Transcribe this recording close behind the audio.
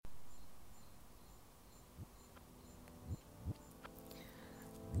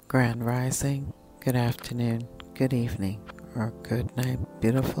Grand Rising, good afternoon, good evening, or good night,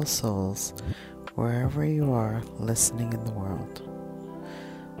 beautiful souls, wherever you are listening in the world.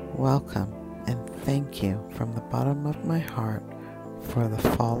 Welcome and thank you from the bottom of my heart for the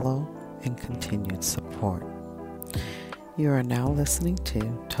follow and continued support. You are now listening to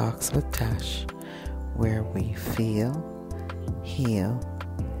Talks with Tash, where we feel, heal,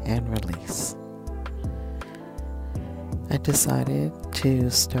 and release. I decided to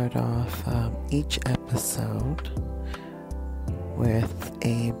start off each episode with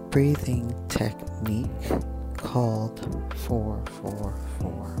a breathing technique called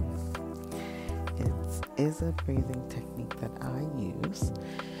 444. It is a breathing technique that I use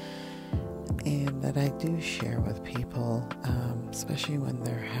and that I do share with people, especially when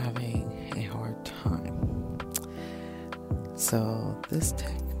they're having a hard time. So this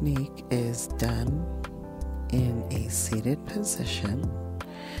technique is done in a seated position,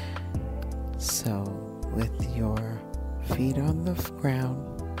 so with your feet on the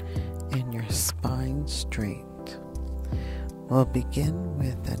ground and your spine straight. We'll begin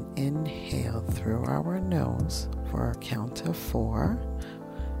with an inhale through our nose for a count of 4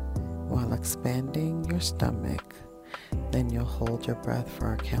 while expanding your stomach. Then you'll hold your breath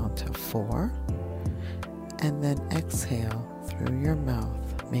for a count of 4 and then exhale through your mouth,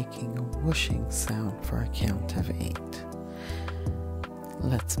 making a whooshing sound for a count of 8.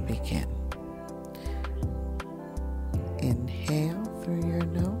 Let's begin. Inhale through your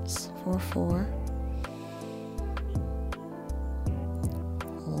nose for 4.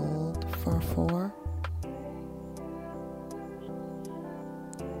 Hold for 4.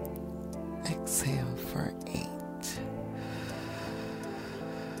 Exhale for 8.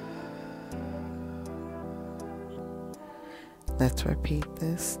 Let's repeat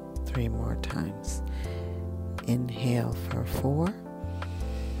this 3 more times. Inhale for 4.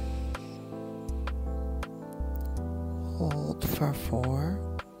 Hold for 4.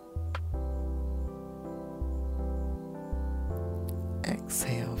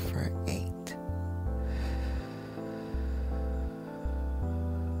 Exhale for 8.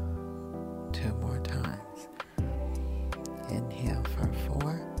 Two more times. Inhale for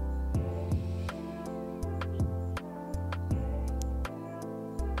 4.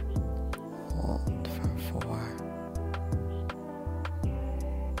 Hold for 4.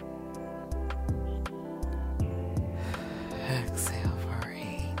 Exhale for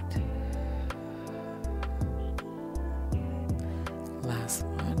 8. Last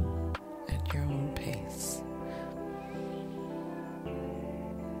one at your own pace.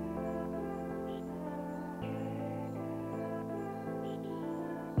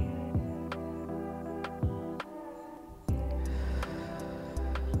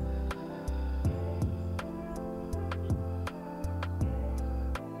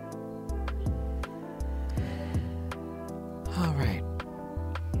 All right.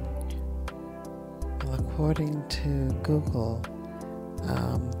 Well, according to Google,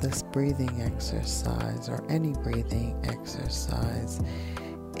 this breathing exercise or any breathing exercise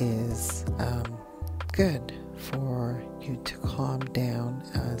is good for you to calm down,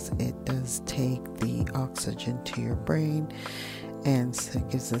 as it does take the oxygen to your brain and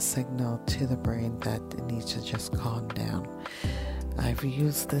gives a signal to the brain that it needs to just calm down. I've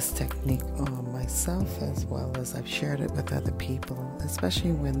used this technique on myself, as well as I've shared it with other people,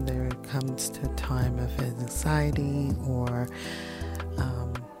 especially when there comes to a time of anxiety or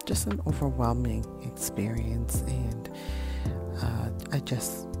just an overwhelming experience, and I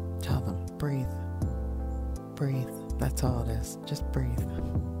just tell them, breathe, that's all it is, just breathe.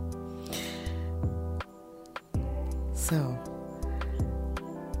 So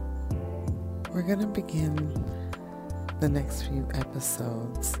we're going to begin the next few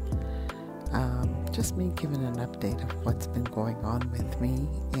episodes, just me giving an update of what's been going on with me,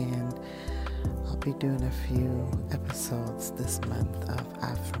 and I'll be doing a few episodes this month of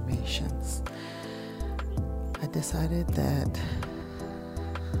affirmations. I decided that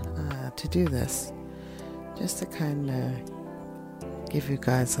to do this just to kind of give you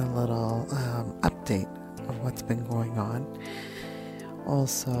guys a little update of what's been going on.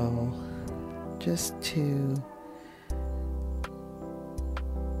 Also, just to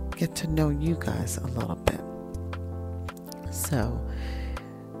get to know you guys a little bit. So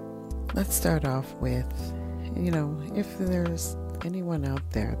let's start off with, if there's anyone out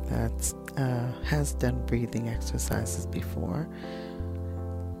there that has done breathing exercises before,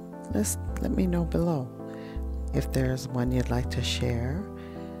 let me know below. If there's one you'd like to share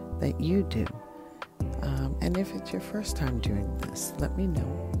that you do, and if it's your first time doing this, let me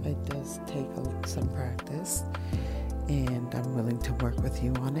know. It does take some practice, and I'm willing to work with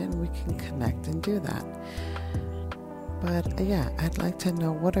you on it, and we can connect and do that. But yeah, I'd like to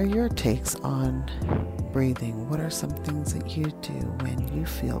know, what are your takes on breathing? What are some things that you do when you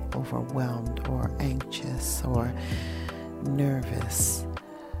feel overwhelmed or anxious or nervous?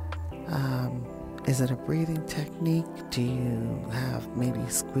 Is it a breathing technique? Do you have maybe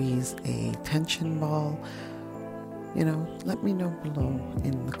squeeze a tension ball? Let me know below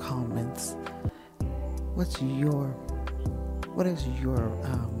in the comments. What is your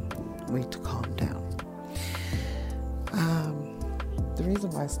way to calm down? The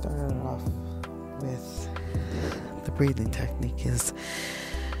reason why I started off with the breathing technique is,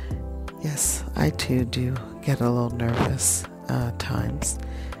 yes, I too do get a little nervous times,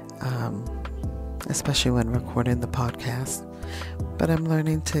 especially when recording the podcast, but I'm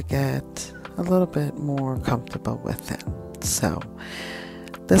learning to get a little bit more comfortable with it. So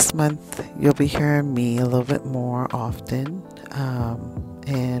this month you'll be hearing me a little bit more often,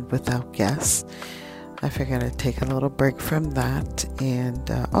 and without guests. I figured I'd take a little break from that, and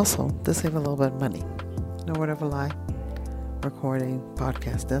also to save a little bit of money. No word of a lie, recording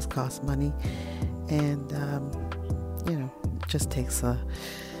podcast does cost money, and it just takes a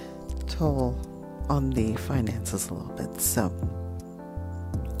toll on the finances a little bit. So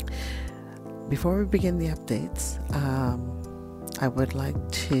before we begin the updates, I would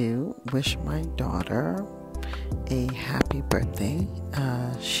like to wish my daughter a happy birthday.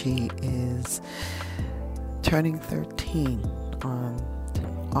 She is turning 13 on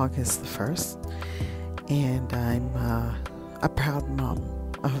August the 1st, and I'm a proud mom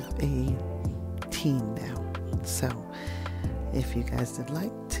of a teen now. So if you guys would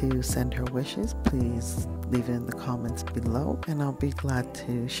like to send her wishes, please leave it in the comments below, and I'll be glad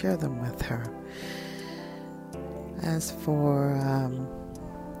to share them with her. As for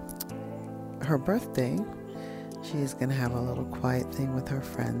her birthday, she's going to have a little quiet thing with her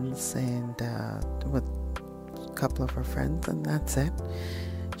friends and with a couple of her friends, and that's it.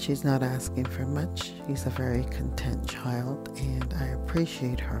 She's not asking for much. She's a very content child, and I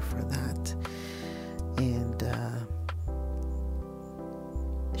appreciate her for that. And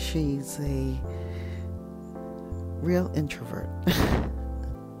she's a real introvert.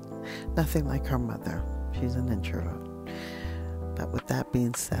 Nothing like her mother. She's an introvert. But with that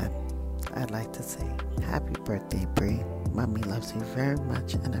being said, I'd like to say happy birthday, Bree. Mommy loves you very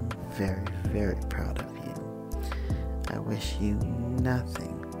much, and I'm very, very proud of you. I wish you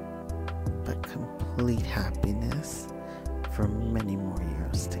nothing but complete happiness for many more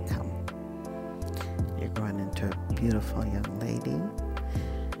years to come. You're growing into a beautiful young lady,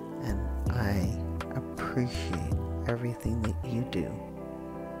 and I appreciate everything that you do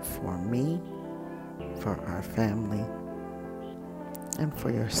for me, for our family, and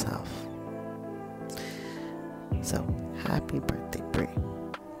for yourself. So, happy birthday, Bree.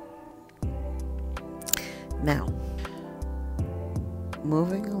 Now,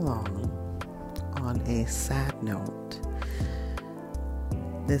 moving along on a sad note,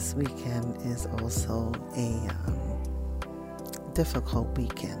 this weekend is also a difficult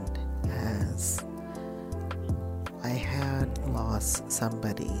weekend, as I had lost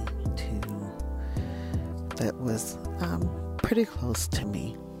somebody that was pretty close to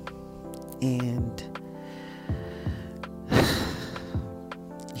me, and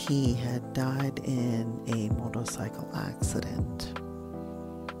he had died in a motorcycle accident,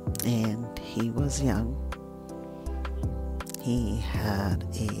 and he was young. He had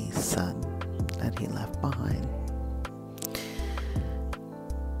a son that he left behind,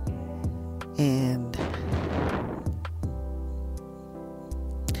 and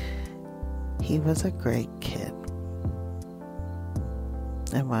he was a great kid.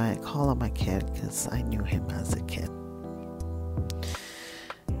 And I call him a kid because I knew him as a kid.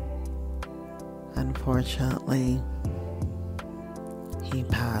 Unfortunately, he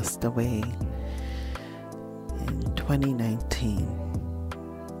passed away in 2019.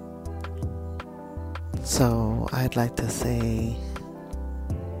 So I'd like to say,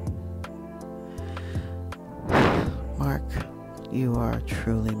 Mark, you are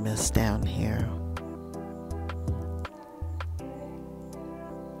truly missed down here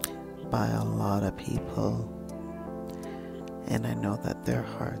by a lot of people, and I know that their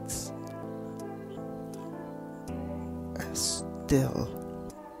hearts are still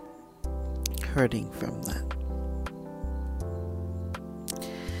hurting from that.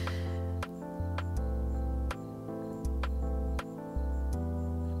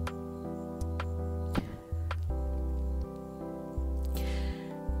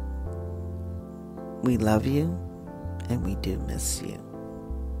 We love you, and we do miss you.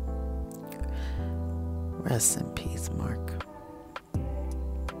 Rest in peace, Mark.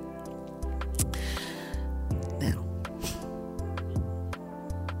 Now,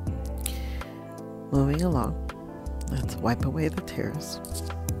 moving along, let's wipe away the tears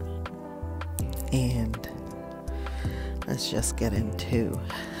and let's just get into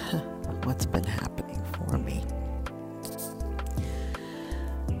what's been happening for me.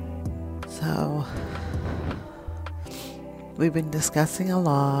 So, we've been discussing a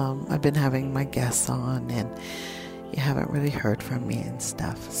lot. I've been having my guests on and you haven't really heard from me and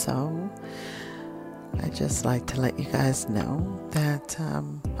stuff. So, I just like to let you guys know that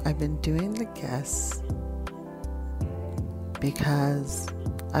I've been doing the guests because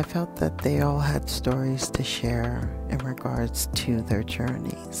I felt that they all had stories to share in regards to their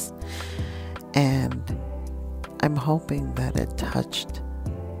journeys. And I'm hoping that it touched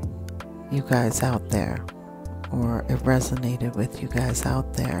you guys out there, or it resonated with you guys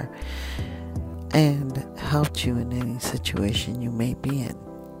out there and helped you in any situation you may be in.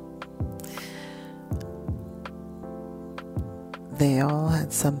 They all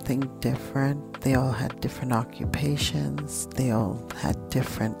had something different. They all had different occupations. They all had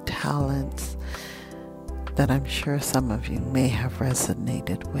different talents that I'm sure some of you may have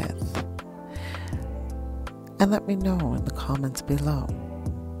resonated with. And let me know in the comments below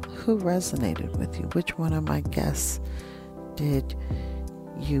who resonated with you. Which one of my guests did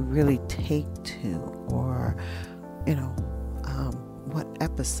you really take to, or, what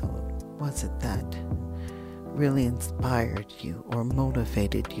episode was it that really inspired you or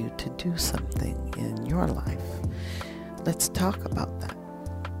motivated you to do something in your life? Let's talk about that.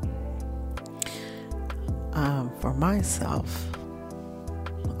 For myself,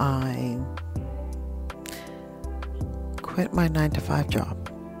 I quit my 9-to-5 job.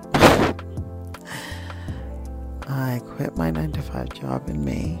 I quit my 9-to-5 job in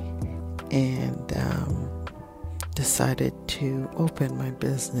May and decided to open my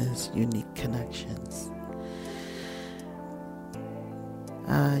business, Unique Connections.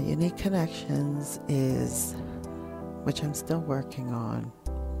 Unique Connections is, which I'm still working on,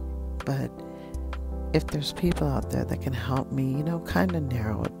 but if there's people out there that can help me, kind of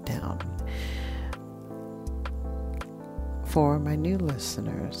narrow it down. For my new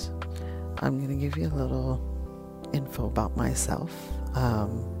listeners, I'm going to give you a little info about myself.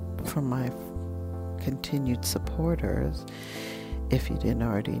 For my continued supporters, if you didn't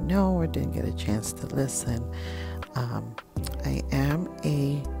already know or didn't get a chance to listen, I am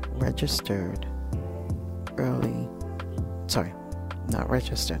a registered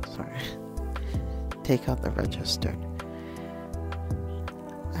take out the registered.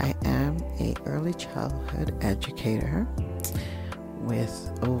 I am a early childhood educator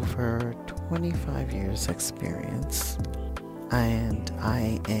with over 25 years experience, and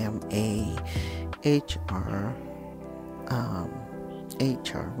I am a HR,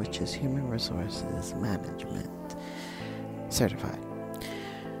 which is Human Resources Management certified.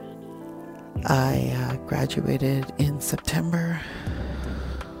 I graduated in September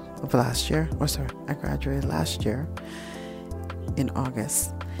of last year. I graduated last year in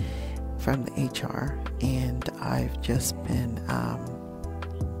August from the HR, and I've just been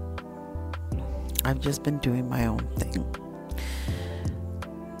doing my own thing.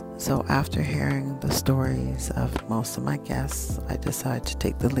 So after hearing the stories of most of my guests, I decided to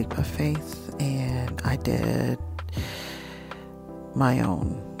take the leap of faith, and I did my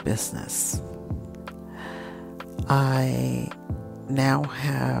own business. I now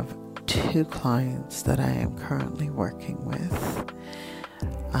have 2 clients that I am currently working with.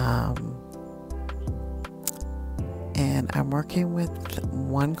 And I'm working with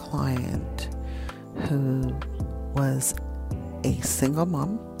one client who was a single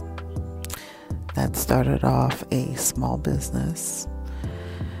mom that started off a small business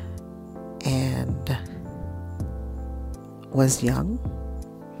and was young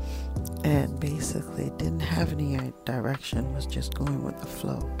and basically didn't have any direction, was just going with the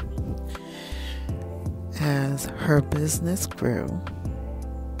flow. As her business grew,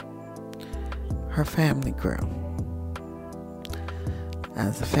 her family grew.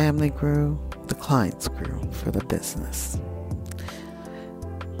 As the family grew, the clients grew for the business.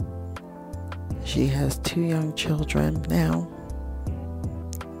 She has 2 young children now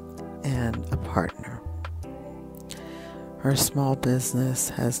and a partner. Her small business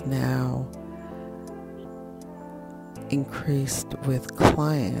has now increased with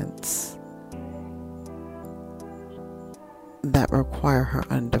clients that require her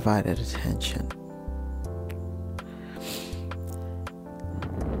undivided attention.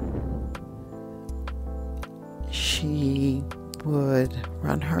 She would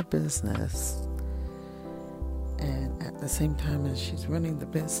run her business And at the same time as she's running the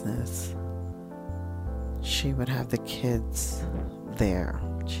business, she would have the kids there.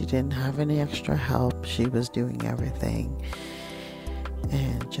 She didn't have any extra help. She was doing everything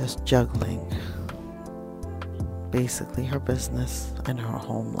and just juggling basically her business and her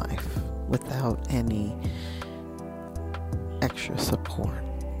home life without any extra support.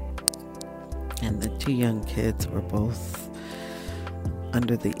 And the two young kids were both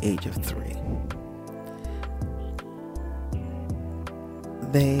under the age of 3.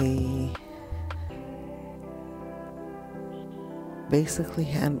 They basically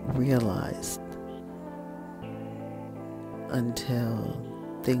hadn't realized until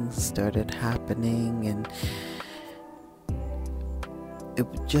things started happening, and it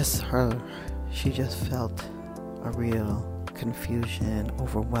was just her. She just felt a real confusion,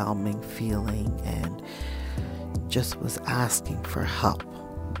 overwhelming feeling, and just was asking for help.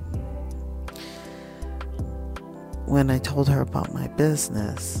 When I told her about my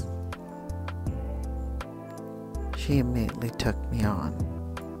business, she immediately took me on.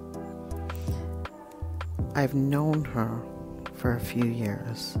 I've known her for a few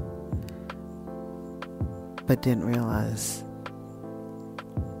years, but didn't realize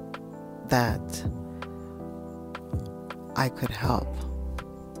that I could help.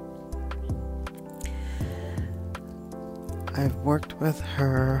 I've worked with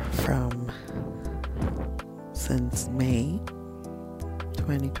her since May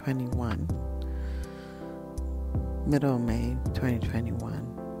 2021, middle of May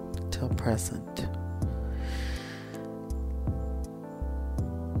 2021 till present.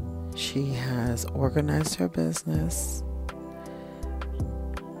 She has organized her business.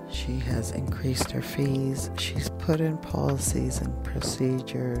 She has increased her fees. She's put in policies and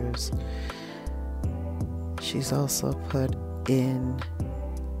procedures. She's also put in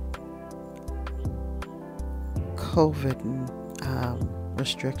COVID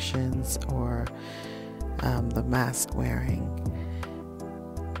restrictions, or the mask wearing.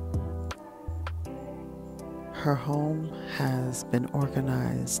 Her home has been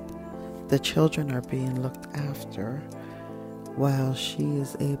organized. The children are being looked after while she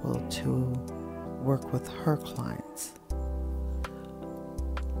is able to work with her clients.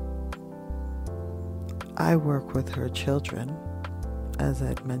 I work with her children. As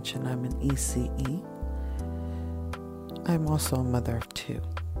I'd mentioned, I'm an ECE. I'm also a mother of 2.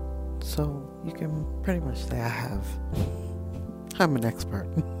 So you can pretty much say I'm an expert.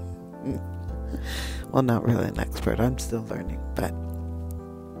 Well, not really an expert. I'm still learning, but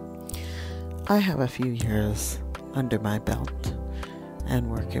I have a few years under my belt and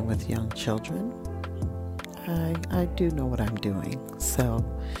working with young children. I do know what I'm doing. So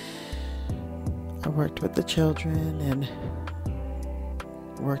I worked with the children and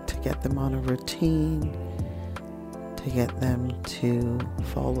worked to get them on a routine, to get them to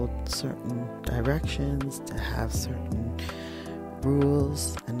follow certain directions, to have certain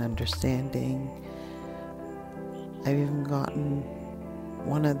rules and understanding. I've even gotten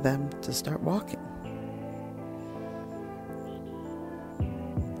one of them to start walking.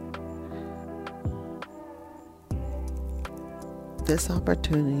 This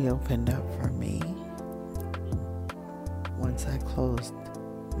opportunity opened up for me once I closed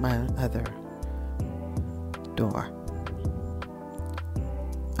my other door.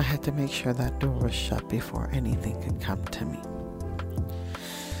 I had to make sure that door was shut before anything could come to me.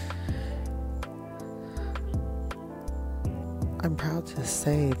 I'm proud to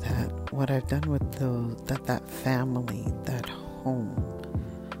say that what I've done with that family, that home,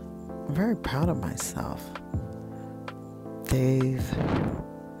 I'm very proud of myself. They've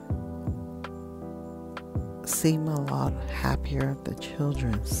seem a lot happier. The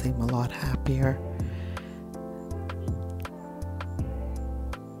children seem a lot happier.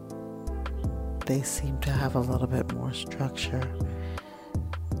 They seem to have a little bit more structure,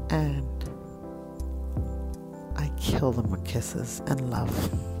 and I kill them with kisses and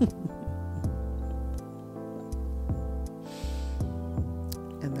love.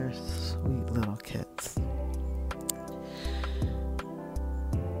 And they're sweet little kids.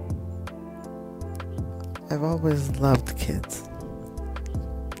 I've always loved kids,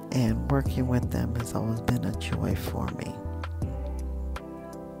 and working with them has always been a joy for me.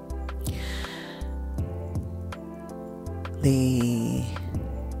 The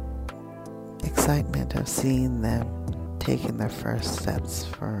excitement of seeing them taking their first steps,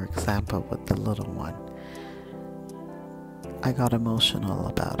 for example, with the little one, I got emotional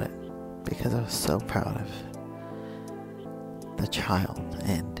about it because I was so proud of the child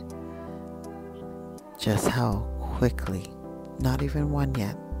and just how quickly, not even one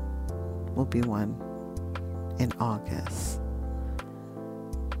yet, will be one in August,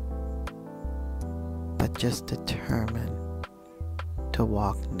 but just determined to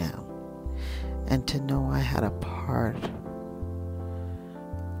walk now, and to know I had a part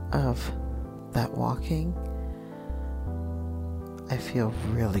of that walking. I feel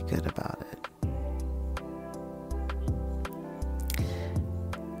really good about it.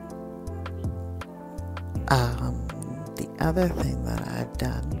 The other thing that I've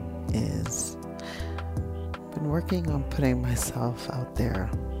done is been working on putting myself out there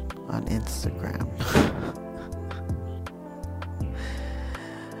on Instagram.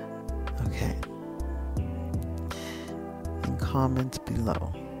 Okay. In comments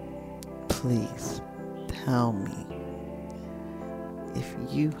below, please tell me if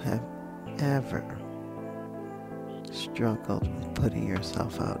you have ever struggled with putting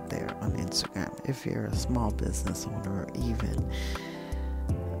yourself out there on Instagram. If you're a small business owner or even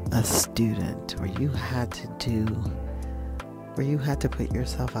a student, where you had to put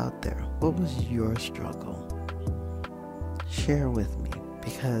yourself out there, what was your struggle? Share with me,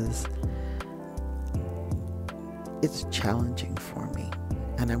 because it's challenging for me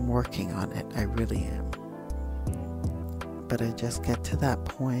and I'm working on it. I really am. But I just get to that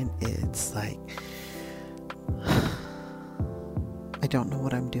point, it's like I don't know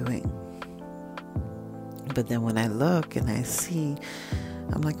what I'm doing. But then when I look and I see,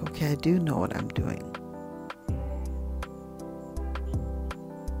 I'm like, okay, I do know what I'm doing.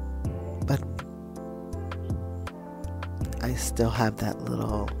 But I still have that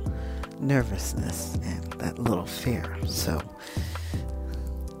little nervousness and that little fear. So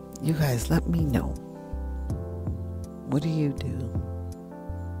you guys, let me know. What do you do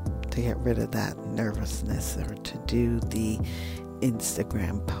to get rid of that nervousness, or to do the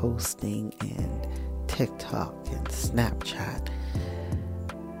Instagram posting and TikTok and Snapchat?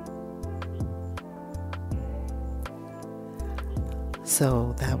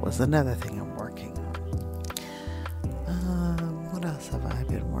 So that was another thing I'm working on. What else have I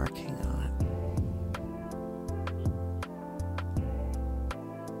been working on?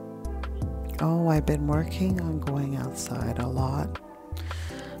 Oh, I've been working on going outside a lot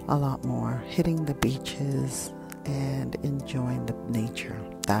more, hitting the beaches and enjoying the nature.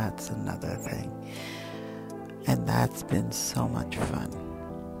 That's another thing. And that's been so much fun.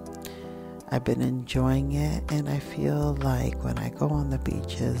 I've been enjoying it, and I feel like when I go on the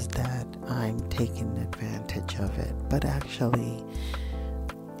beaches that I'm taking advantage of it. But actually,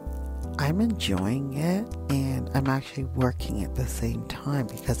 I'm enjoying it, and I'm actually working at the same time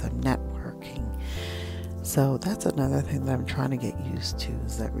because I'm networking. So that's another thing that I'm trying to get used to,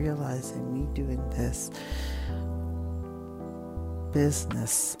 is that realizing me doing this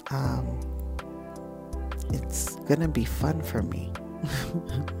business, it's gonna be fun for me.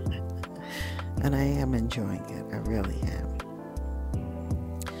 And I am enjoying it. I really am.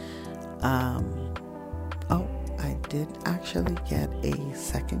 I did actually get a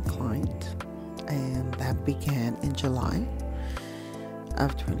second client, and that began in July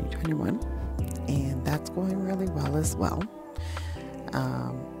of 2021, and that's going really well as well.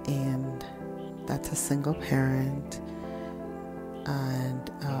 And that's a single parent,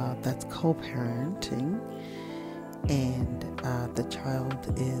 and that's co-parenting, and the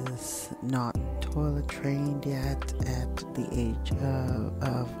child is not toilet trained yet at the age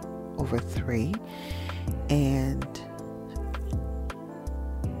of over 3, and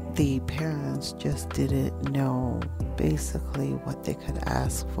the parents just didn't know basically what they could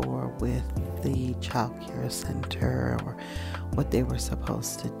ask for with the child care center, or what they were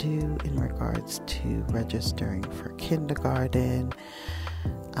supposed to do in regards to registering for kindergarten.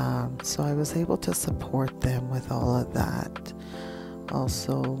 So I was able to support them with all of that.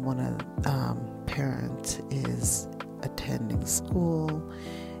 Also, one of parents is attending school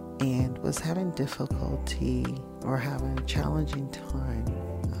and was having difficulty, or having a challenging time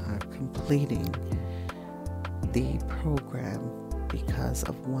completing the program because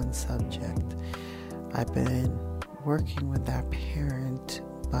of one subject. I've been working with that parent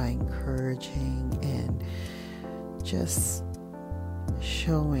by encouraging and just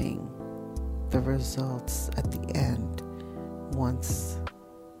showing the results at the end once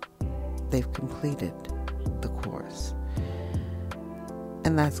they've completed the course.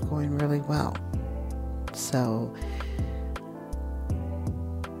 And that's going really well. So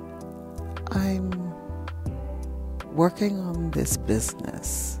I'm working on this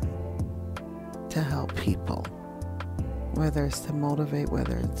business to help people, whether it's to motivate,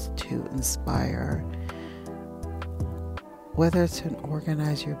 whether it's to inspire, whether it's to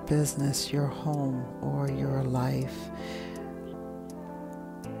organize your business, your home, or your life.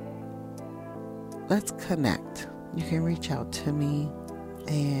 let's connect. You can reach out to me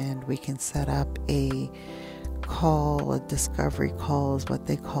and we can set up a call. A discovery call is what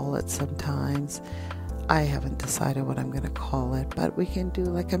they call it sometimes. I haven't decided what I'm going to call it, but we can do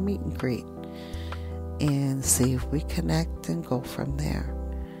like a meet and greet and see if we connect and go from there.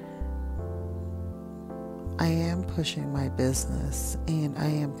 I am pushing my business and I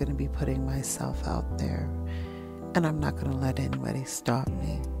am going to be putting myself out there, and I'm not going to let anybody stop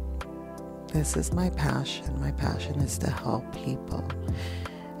me. This is my passion. My passion is to help people,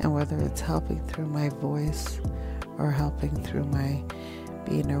 and whether it's helping through my voice or helping through my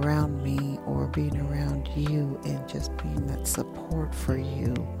being around me or being around you and just being that support for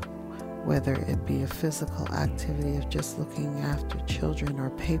you, whether it be a physical activity of just looking after children or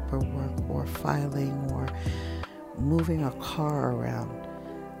paperwork or filing or moving a car around,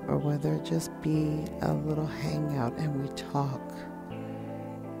 or whether it just be a little hangout and we talk.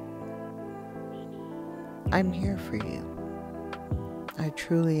 I'm here for you. I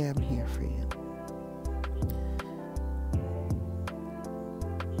truly am here for you.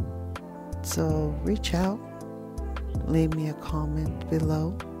 So reach out, leave me a comment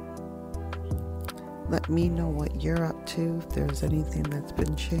below. Let me know what you're up to, if there's anything that's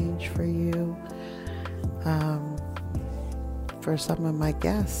been changed for you. For some of my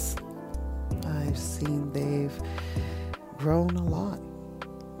guests, I've seen they've grown a lot.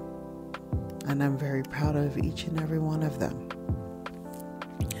 And I'm very proud of each and every one of them.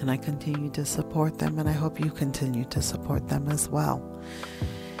 And I continue to support them, and I hope you continue to support them as well.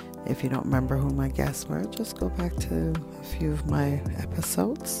 If you don't remember who my guests were, just go back to a few of my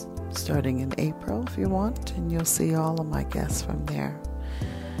episodes, starting in April if you want, and you'll see all of my guests from there.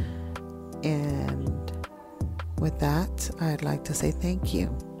 And with that, I'd like to say thank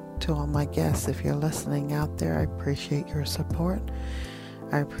you to all my guests. If you're listening out there, I appreciate your support.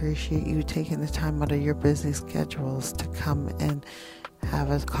 I appreciate you taking the time out of your busy schedules to come and have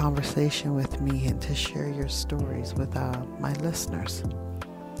a conversation with me and to share your stories with my listeners.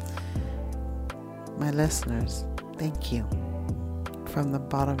 My listeners, thank you. From the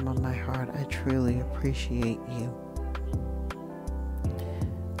bottom of my heart, I truly appreciate you.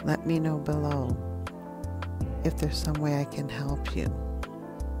 Let me know below if there's some way I can help you.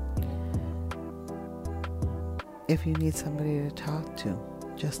 If you need somebody to talk to,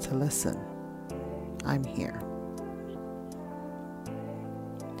 just to listen, I'm here.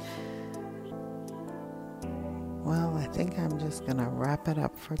 Well, I think I'm just going to wrap it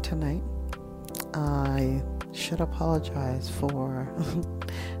up for tonight. I should apologize for,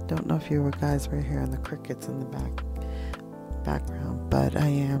 don't know if you guys were hearing the crickets in the background, but I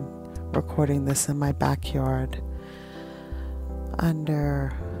am recording this in my backyard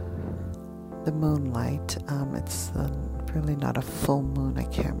under the moonlight. It's really not a full moon. I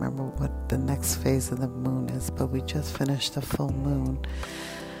can't remember what the next phase of the moon is, but we just finished the full moon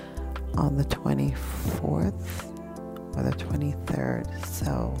on the 24th or the 23rd.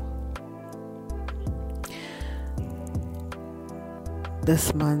 So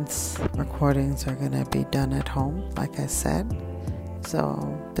this month's recordings are going to be done at home, like I said.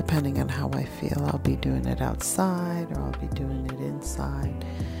 So depending on how I feel, I'll be doing it outside or I'll be doing it inside.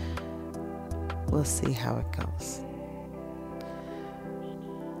 We'll see how it goes.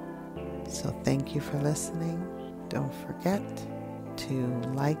 So thank you for listening. Don't forget to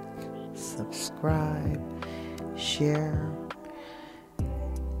like, subscribe, share,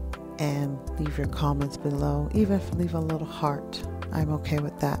 and leave your comments below. Even if you leave a little heart, I'm okay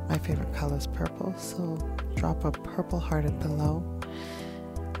with that. My favorite color is purple, so drop a purple heart below.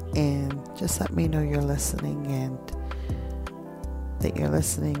 And just let me know you're listening and that you're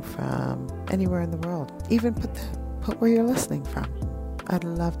listening from anywhere in the world. Even put where you're listening from. I'd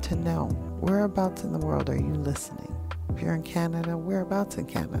love to know, whereabouts in the world are you listening? If you're in Canada, whereabouts in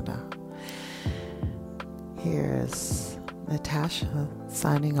Canada? Here's Natasha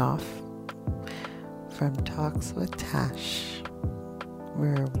signing off from Talks with Tash,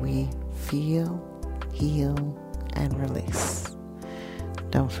 where we feel, heal, and release.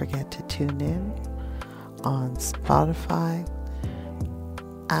 Don't forget to tune in on Spotify,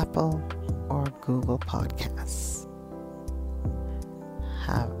 Apple, or Google Podcasts.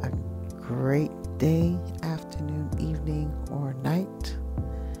 Have a great day, afternoon, evening, or night.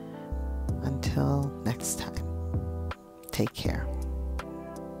 Until next time, take care.